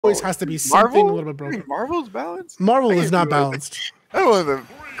always has to be something a little bit broken. Marvel's balanced? Marvel is not balanced. That was one of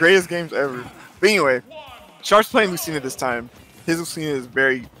the greatest games ever. But anyway, Sharp's playing Lucina this time. His Lucina is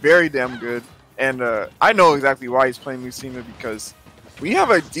very, very damn good. And I know exactly why he's playing Lucina, because when you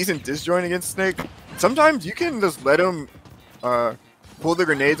have a decent disjoint against Snake, sometimes you can just let him pull the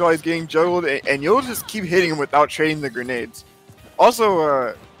grenades while he's getting juggled, and you'll just keep hitting him without trading the grenades.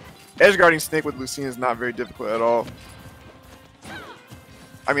 Also, edge guarding Snake with Lucina is not very difficult at all.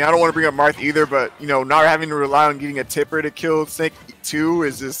 I mean, I don't want to bring up Marth either, but, you know, not having to rely on getting a tipper to kill Snake too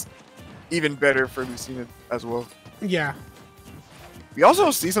is just even better for Lucina as well. Yeah. We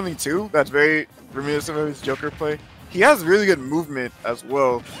also see something too that's very reminiscent of his Joker play. He has really good movement as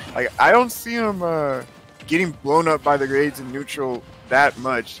well. Like, I don't see him getting blown up by the grenades in neutral that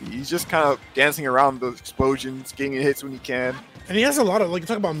much. He's just kind of dancing around those explosions, getting hits when he can. And he has a lot of, like, you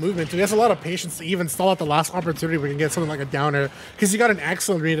talk about movement too, he has a lot of patience to even stall at the last opportunity where he can get something like a downer, because he got an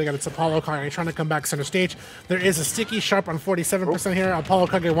excellent read against ApolloKage trying to come back center stage. There is a sticky Sharp on 47% here.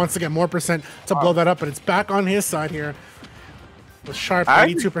 ApolloKage wants to get more percent to blow that up, but it's back on his side here with Sharp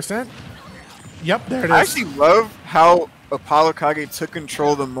 82%. Yep, there it is. I actually love how ApolloKage took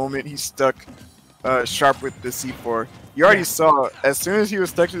control the moment he stuck Sharp with the C4. You already saw, as soon as he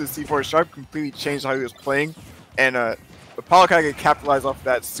was stuck to the C4, Sharp completely changed how he was playing, and ApolloKage capitalized off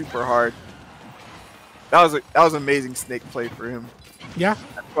that super hard. That was amazing Snake play for him. Yeah.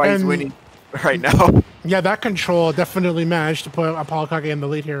 That's why he's winning right now. Yeah, that control definitely managed to put ApolloKage in the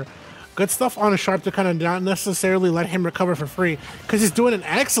lead here. Good stuff on Sharp to kind of not necessarily let him recover for free, because he's doing an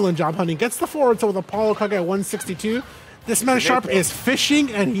excellent job hunting. Gets the forward tilt with ApolloKage at 162. This man Sharp is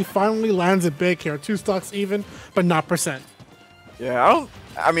fishing, and he finally lands it big here. 2 stocks even, but not percent. Yeah,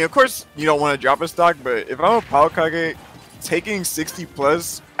 I mean, of course, you don't want to drop a stock, but if I'm ApolloKage, taking 60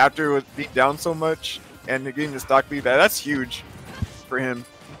 plus after it was beat down so much and getting the stock lead, that's huge for him.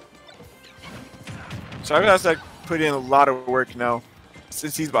 So I has to put in a lot of work now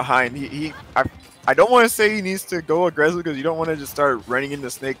since he's behind. I don't want to say he needs to go aggressive, because you don't want to just start running into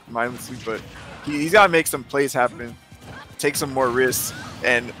Snake mindlessly, but he's got to make some plays happen, take some more risks,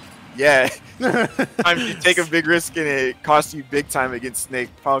 and yeah, you take a big risk and it costs you big time against Snake.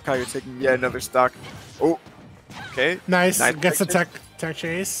 ApolloKage taking yet another stock. Oh, okay. Nice. Gets the tech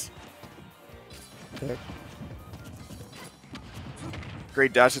chase. Okay.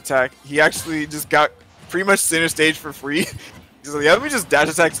 Great dash attack. He actually just got pretty much center stage for free. He's like, yeah, let me just dash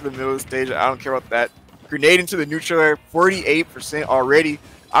attack to the middle of the stage. I don't care about that. Grenade into the neutral air, 48% already.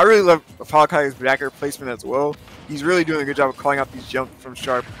 I really love ApolloKage's back air placement as well. He's really doing a good job of calling out these jumps from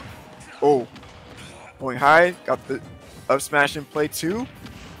Sharp. Oh, going high, got the up smash in play too.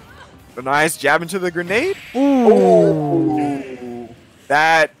 A nice jab into the grenade. Ooh. Oh,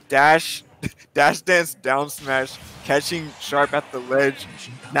 that dash dance down smash, catching Sharp at the ledge,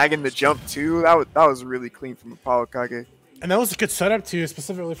 nagging the jump too. That was really clean from ApolloKage. And that was a good setup too,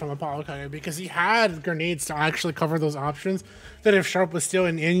 specifically from ApolloKage, because he had grenades to actually cover those options. That if Sharp was still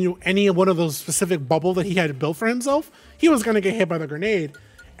in any one of those specific bubble that he had built for himself, he was going to get hit by the grenade.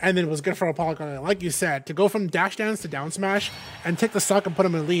 And then it was good for ApolloKage, like you said, to go from dash dance to down smash and take the stock and put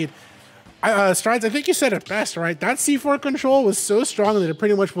him in lead. Strides, I think you said it best, right? That C4 control was so strong that it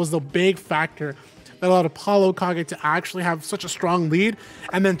pretty much was the big factor that allowed ApolloKage to actually have such a strong lead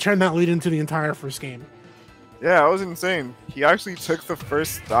and then turn that lead into the entire first game. Yeah, that was insane. He actually took the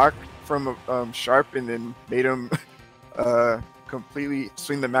first stock from Sharp and then made him completely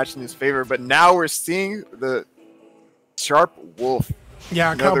swing the match in his favor. But now we're seeing the Sharp Wolf.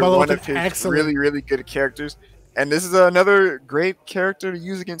 Yeah, another one of his really, really good characters. And this is another great character to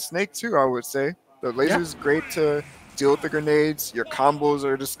use against Snake too, I would say. The laser is great to deal with the grenades. Your combos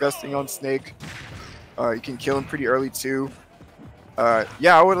are disgusting on Snake. You can kill him pretty early too.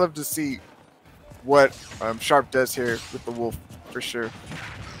 Yeah, I would love to see what Sharp does here with the Wolf for sure.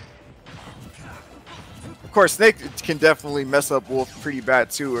 Of course, Snake can definitely mess up Wolf pretty bad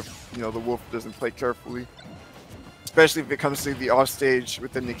too if the Wolf doesn't play carefully, especially if it comes to the offstage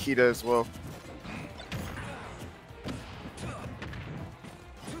with the Nikita as well.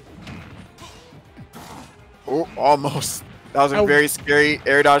 Oh, almost. That was a very scary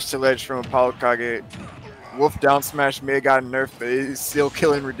air dodge to ledge from ApolloKage. Wolf down smash may have gotten nerfed, but it is still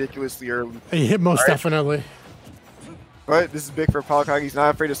killing ridiculously early. He hit most definitely. But this is big for ApolloKage. He's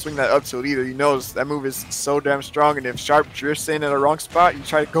not afraid to swing that up tilt either. He knows that move is so damn strong, and if Sharp drifts in at the wrong spot, you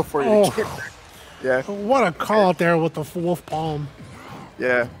try to go for it again. Yeah. What a call out there with the Wolf palm.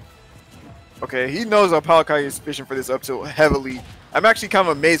 Yeah. Okay, he knows ApolloKage is fishing for this up tilt heavily. I'm actually kind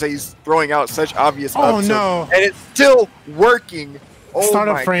of amazed that he's throwing out such obvious up tilt. No. And it's still working. Oh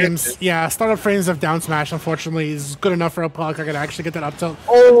startup my frames. goodness. Yeah, startup frames of down smash, unfortunately, is good enough for ApolloKage to actually get that up tilt.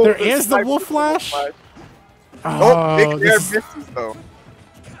 Oh, There is the wolf flash. Oh, big Oh, air this misses though.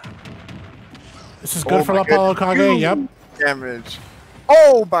 is good for my goodness. ApolloKage. Yep. Damage.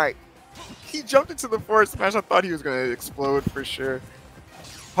 Oh my. He jumped into the forward smash. I thought he was going to explode for sure.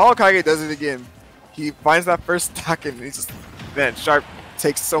 ApolloKage does it again. He finds that first stock and he's just, man, Sharp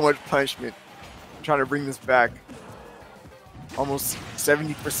takes so much punishment. I'm trying to bring this back. Almost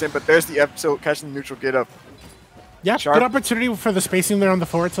 70%, but there's the up tilt catching the neutral get up. Yeah, Sharp. good opportunity for the spacing there on the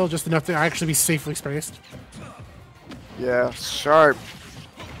forward tilt, just enough to actually be safely spaced. Yeah, Sharp.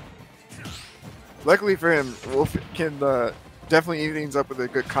 Luckily for him, Wolf can definitely eat things up with a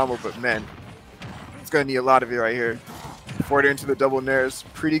good combo, but man, it's going to need a lot of it right here. Forward into the double nair is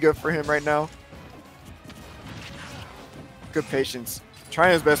pretty good for him right now. Good patience.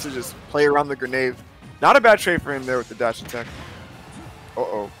 Trying his best to just play around the grenade. Not a bad trade for him there with the dash attack.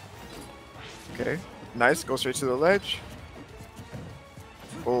 Uh-oh. Okay. Nice. Go straight to the ledge.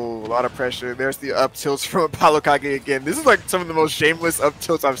 Oh, a lot of pressure. There's the up tilts from ApolloKage again. This is like some of the most shameless up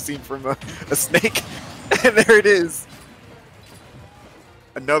tilts I've seen from a snake. And there it is.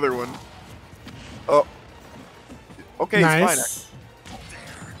 Another one. Oh. Okay, Nice. he's fine.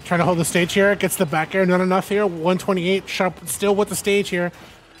 Trying to hold the stage here. Gets the back air. Not enough here. 128. Sharp still with the stage here.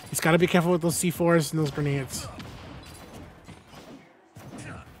 He's got to be careful with those C4s and those grenades.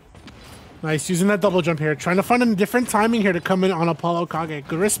 Nice. Using that double jump here. Trying to find a different timing here to come in on ApolloKage.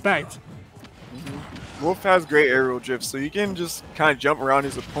 Good respect. Wolf has great aerial drift, so you can just kind of jump around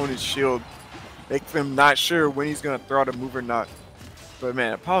his opponent's shield. Make them not sure when he's going to throw out a move or not. But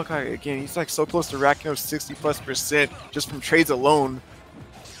man, ApolloKage, again, he's like so close to racking up 60+% just from trades alone.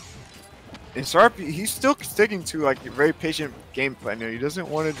 And Sharp, he's still sticking to like a very patient game plan here. He doesn't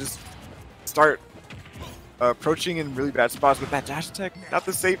want to just start approaching in really bad spots with that dash attack. Not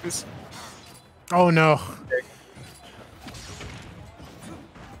the safest. Oh no.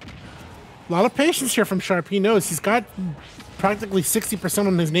 A lot of patience here from Sharp. He knows he's got practically 60%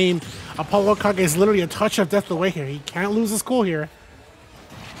 on his name. ApolloKage is literally a touch of death away here. He can't lose his cool here.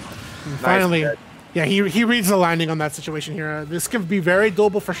 And finally, yeah, he reads the landing on that situation here. This could be very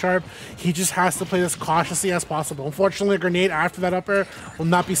doable for Sharp. He just has to play this cautiously as possible. Unfortunately, a grenade after that up air will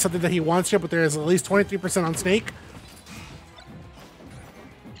not be something that he wants here, but there is at least 23% on Snake.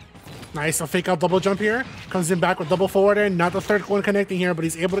 Nice, a fake out double jump here. Comes in back with double forward air. Not the third one connecting here, but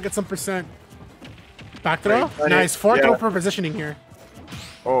he's able to get some percent. Back throw. Nice, forward throw for positioning here.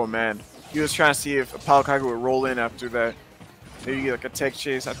 Oh man, he was trying to see if ApolloKage would roll in after that. Maybe like a tech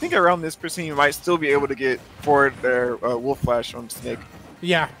chase. I think around this percent you might still be able to get forward there wolf flash on Snake.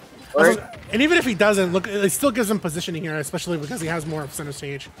 Yeah. Right. And even if he doesn't, look, it still gives him positioning here, especially because he has more of center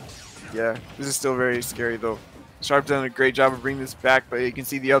stage. Yeah, this is still very scary though. Sharp done a great job of bringing this back, but you can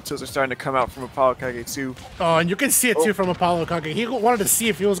see the up tilts are starting to come out from ApolloKage too. Oh, and you can see it too from ApolloKage. He wanted to see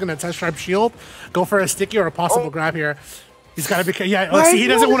if he was going to test Sharp shield, go for a sticky or a possible grab here. He's got to be see, he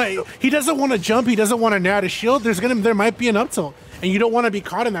doesn't want to. He doesn't want to jump. He doesn't want to nair out his shield. There might be an up tilt, and you don't want to be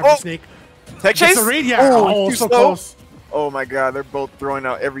caught in that for Snake. Tech chase. A read, yeah. Oh, so close. Oh my God, they're both throwing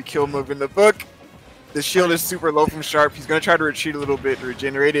out every kill move in the book. The shield is super low from Sharp. He's gonna try to retreat a little bit to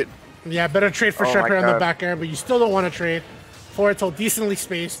regenerate it. Yeah, better trade for Sharp here on the back air, but you still don't want to trade. Forward tilt decently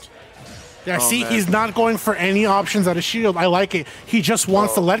spaced. Yeah, see, he's not going for any options out of shield. I like it. He just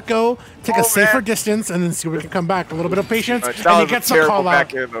wants to let go, take a safer distance, and then see where he can come back. A little bit of patience, and he gets a call out.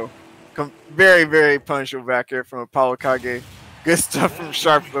 Back air, though. Very, very punishable back air from ApolloKage. Good stuff from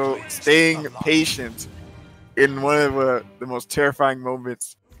Sharp, though. Staying patient in one of the most terrifying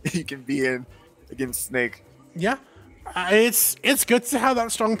moments you can be in against Snake. Yeah. It's good to have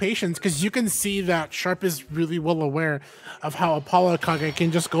that strong patience because you can see that Sharp is really well aware of how ApolloKage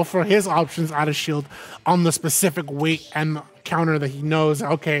can just go for his options out of shield on the specific weight and counter that he knows.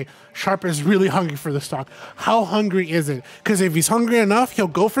 Okay, Sharp is really hungry for the stock. How hungry is it? Because if he's hungry enough, he'll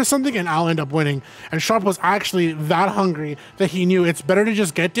go for something and I'll end up winning. And Sharp was actually that hungry that he knew it's better to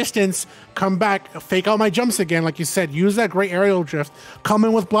just get distance, come back, fake out my jumps again, like you said, use that great aerial drift, come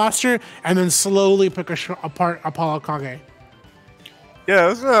in with Blaster, and then slowly pick apart ApolloKage. Yeah,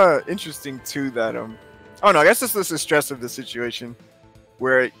 it was interesting too that oh no, I guess this was the stress of the situation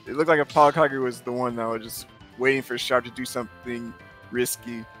where it looked like ApolloKage was the one that was just waiting for Sharp to do something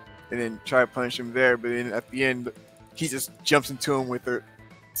risky and then try to punish him there, but then at the end he just jumps into him with a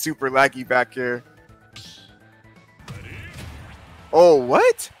super laggy back air. Oh,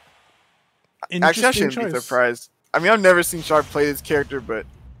 what? Actually, I shouldn't be surprised. I mean, I've never seen Sharp play this character, but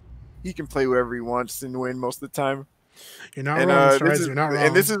he can play whoever he wants and win most of the time. You're not wrong, Strides. You're not wrong.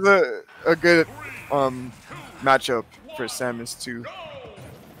 And this is a good matchup for Samus too.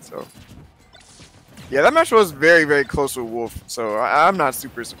 So yeah, that match was very, very close with Wolf. So I'm not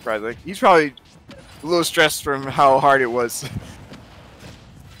super surprised. Like he's probably a little stressed from how hard it was.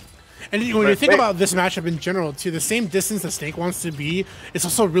 And when you think about this matchup in general, too, the same distance that Snake wants to be, it's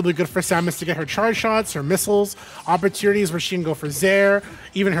also really good for Samus to get her charge shots, her missiles, opportunities where she can go for Zair,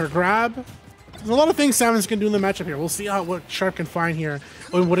 even her grab. There's a lot of things Samus can do in the matchup here. We'll see what Sharp can find here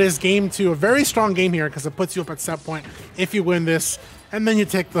in what is game 2. A very strong game here because it puts you up at set point if you win this, and then you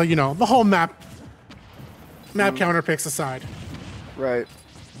take the the whole map counter picks aside. Right.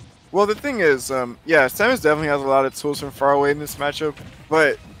 Well, the thing is, yeah, Samus definitely has a lot of tools from far away in this matchup,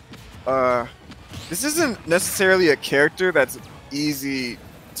 but this isn't necessarily a character that's easy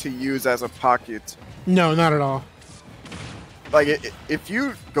to use as a pocket. No, not at all. Like, if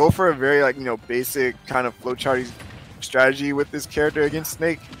you go for a very, like, basic kind of flowcharty strategy with this character against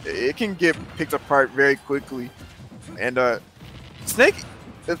Snake, it can get picked apart very quickly. And Snake,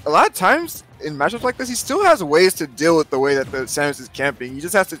 a lot of times in matchups like this, he still has ways to deal with the way that the Samus is camping. He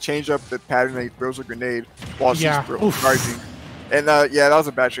just has to change up the pattern that he throws a grenade while she's charging. And yeah, that was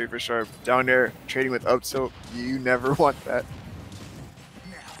a bad trade for sure. Down there, trading with up tilt, you never want that.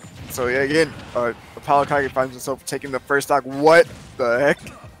 So yeah, again, ApolloKage finds himself taking the first stock. What the heck?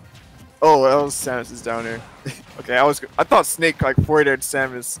 Oh, that was Samus down there. Okay, I thought Snake like forwarded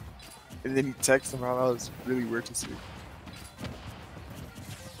Samus, and then he texted him. That was really weird to see.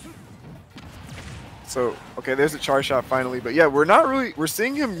 So okay, there's a charge shot finally, but yeah, we're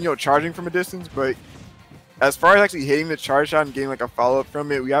seeing him charging from a distance, but as far as actually hitting the charge shot and getting like a follow-up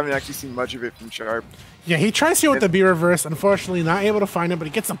from it, we haven't actually seen much of it from Sharp. Yeah, he tries here with the B reverse. Unfortunately, not able to find it, but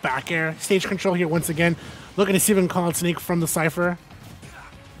he gets a back air. Stage control here once again. Looking to see if we can call out Snake from the Cypher.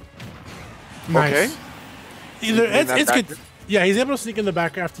 Nice. Okay. It's good. Yeah, he's able to sneak in the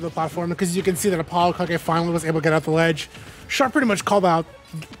back air after the platform because you can see that ApolloKage finally was able to get out the ledge. Sharp pretty much called that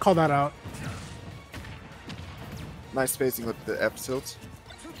out. Nice spacing with the F tilt.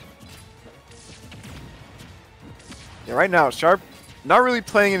 Yeah, right now, Sharp not really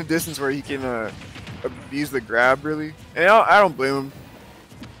playing in a distance where he can abuse the grab, really. And I don't blame him.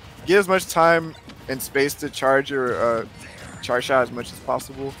 Get as much time and space to charge your charge shot as much as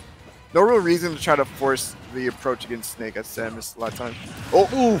possible. No real reason to try to force the approach against Snake at Samus a lot of times.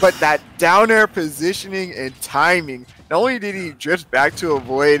 Oh, but that down air positioning and timing. Not only did he drift back to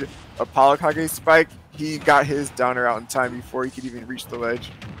avoid ApolloKage's spike, he got his down air out in time before he could even reach the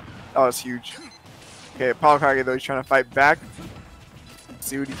ledge. That was huge. Okay, ApolloKage though, he's trying to fight back.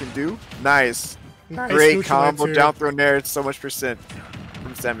 See what he can do. Nice. Great combo, down throw nair. It's so much percent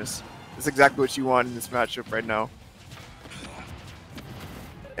from Samus. That's exactly what you want in this matchup right now.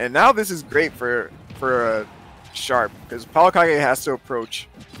 And now this is great for Sharp because ApolloKage has to approach,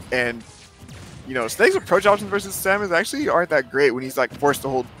 and Snake's approach options versus Samus actually aren't that great when he's like forced to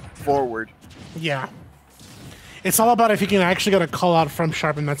hold forward. Yeah, it's all about if he can actually get a call out from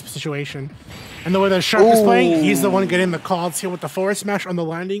Sharp in that situation. And the way that Sharp is playing, he's the one getting the calls here with the forward smash on the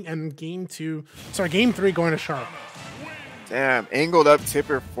landing, and game 3 going to Sharp. Damn, angled up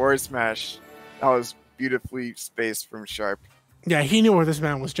tipper forward smash. That was beautifully spaced from Sharp. Yeah, he knew where this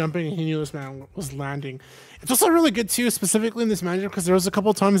man was jumping, and he knew this man was landing. It's also really good too, specifically in this matchup, because there was a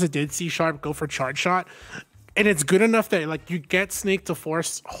couple times I did see Sharp go for charge shot, and it's good enough that like you get Snake to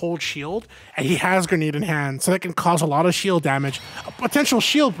force hold shield, and he has grenade in hand, so that can cause a lot of shield damage, a potential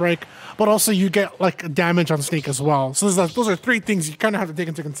shield break, but also you get like damage on Snake as well. So those are 3 things you kind of have to take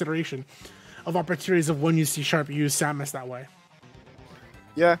into consideration of opportunities of when you see Sharp use Samus that way.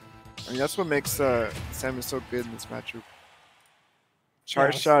 Yeah, I mean that's what makes Samus so good in this matchup.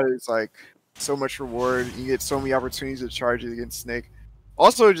 Charge shot is like so much reward. You get so many opportunities to charge it against Snake.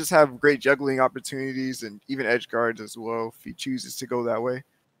 Also, just have great juggling opportunities and even edge guards as well if he chooses to go that way.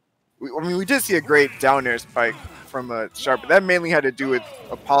 We did see a great down air spike from Sharp, but that mainly had to do with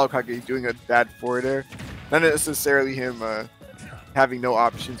ApolloKage doing a bad forward air, not necessarily him having no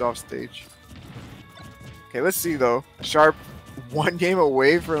options off stage. Okay, let's see though. Sharp 1 game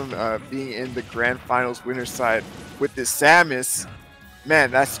away from being in the grand finals winner's side with this Samus.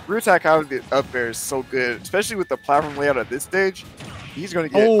 Man, that screw attack out of the up air is so good, especially with the platform layout at this stage. He's going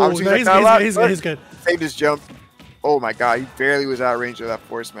to get he's good. Saved his jump. Oh my god, he barely was out of range of that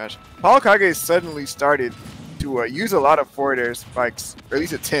forward smash. ApolloKage suddenly started to use a lot of forward air spikes, or at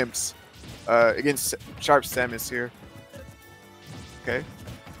least attempts, against Sharp Samus here. Okay.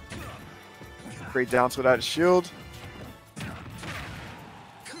 Great down without a shield.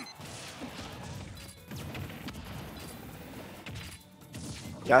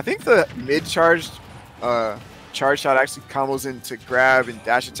 Yeah, I think the mid-charged charge shot actually combos into grab and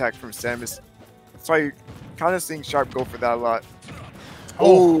dash attack from Samus. That's why you're kind of seeing Sharp go for that a lot.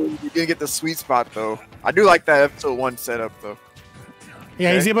 Oh, you didn't get the sweet spot though. I do like that up till 1 setup though. Yeah,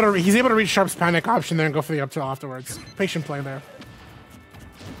 Okay. he's able to reach Sharp's panic option there and go for the up tilt afterwards. Patient play there.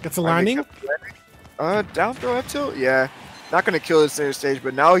 Gets a landing. Down throw up tilt? Yeah. Not gonna kill his center stage,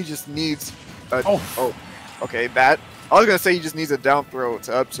 but now he just needs a okay, that. I was gonna say he just needs a down throw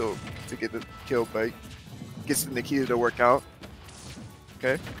to up tilt to get the kill, but gets the Nikita to work out.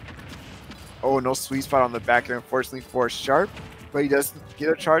 Okay. Oh, no sweet spot on the back here, unfortunately for Sharp, but he does get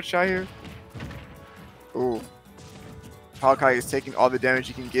a charge shot here. Ooh. ApolloKage is taking all the damage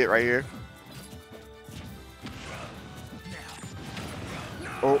he can get right here.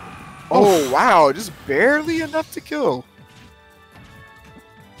 Oh, wow, just barely enough to kill.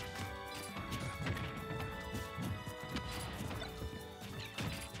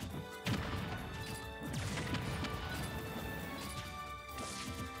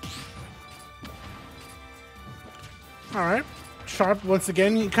 All right. Sharp, once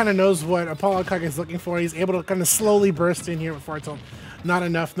again, he kind of knows what ApolloKage is looking for. He's able to kind of slowly burst in here with forward tilt. Not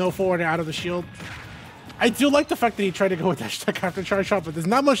enough. No forward out of the shield. I do like the fact that he tried to go with dash attack after charge shot, but there's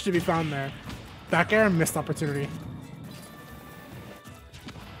not much to be found there. Back air, missed opportunity.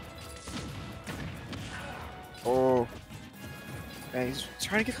 Oh. Man, he's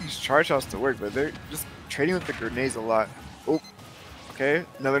trying to get these charge shots to work, but they're just trading with the grenades a lot. Oh. Okay,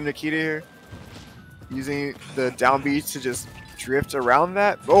 another Nikita here. Using the down B to just drift around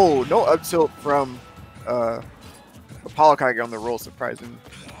that. Oh, no up tilt from ApolloKage on the roll, surprising.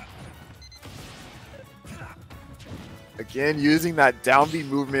 Again, using that down B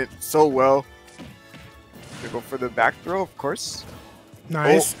movement so well. Gonna go for the back throw, of course.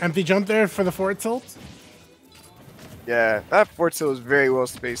 Nice. Empty jump there for the forward tilt. Yeah, that forward tilt is very well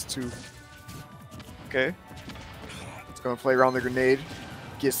spaced too. Okay. It's gonna play around the grenade.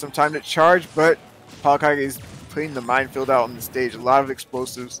 Get some time to charge, but ApolloKage is putting the minefield out on the stage. A lot of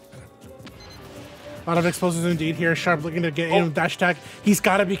explosives. A lot of explosives indeed here. Sharp looking to get in with dash attack. He's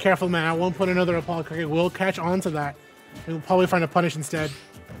got to be careful, man. At one point or another, ApolloKage will catch on to that. He'll probably find a punish instead.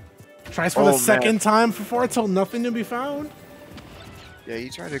 Tries for the second time for forward tilt. Nothing to be found. Yeah, he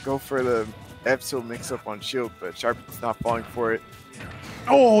tried to go for the F tilt mix up on shield, but Sharp is not falling for it.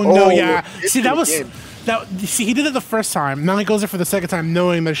 Oh no, yeah. See, that was see, he did it the first time. Now he goes there for the second time,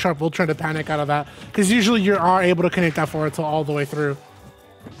 knowing that Sharp will try to panic out of that. Because usually you are able to connect that forward tilt all the way through.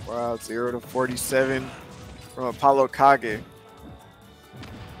 Wow, 0 to 47 from ApolloKage.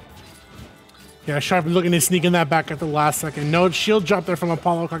 Yeah, Sharp looking to sneak in that back at the last second. No shield drop there from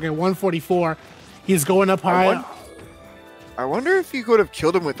ApolloKage. 144. He's going up high. I wonder if he could have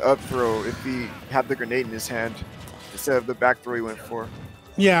killed him with up throw if he had the grenade in his hand instead of the back throw he went for.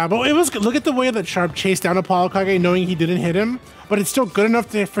 Yeah, but it was good. Look at the way that Sharp chased down ApolloKage, knowing he didn't hit him. But it's still good enough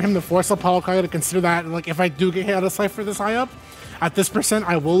for him to force ApolloKage to consider that, like, if I do get hit out of Cypher this high up, at this percent,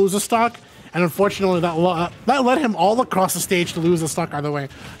 I will lose a stock. And unfortunately, that led him all across the stage to lose a stock either way.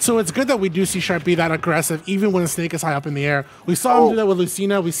 So it's good that we do see Sharp be that aggressive, even when the snake is high up in the air. We saw him do that with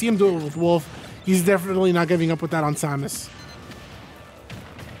Lucina. We see him do it with Wolf. He's definitely not giving up with that on Samus.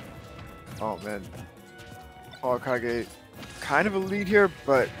 Oh, man. ApolloKage kind of a lead here,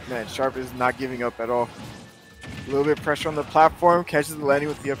 but, man, Sharp is not giving up at all. A little bit of pressure on the platform. Catches the landing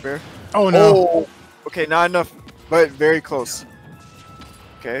with the up air. Oh, no. Oh, okay, not enough, but very close.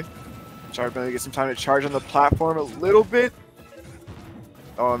 Okay. Sharp gonna get some time to charge on the platform a little bit.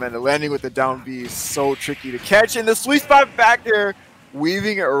 Oh man, the landing with the down B is so tricky to catch, and the sweet spot back there,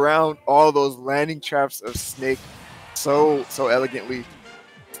 weaving around all those landing traps of Snake so elegantly,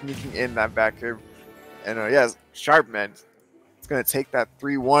 sneaking in that back here. And yeah, Sharp, man, it's gonna take that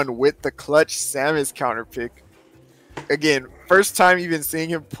 3-1 with the clutch Samus counter pick. Again, first time even seeing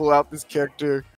him pull out this character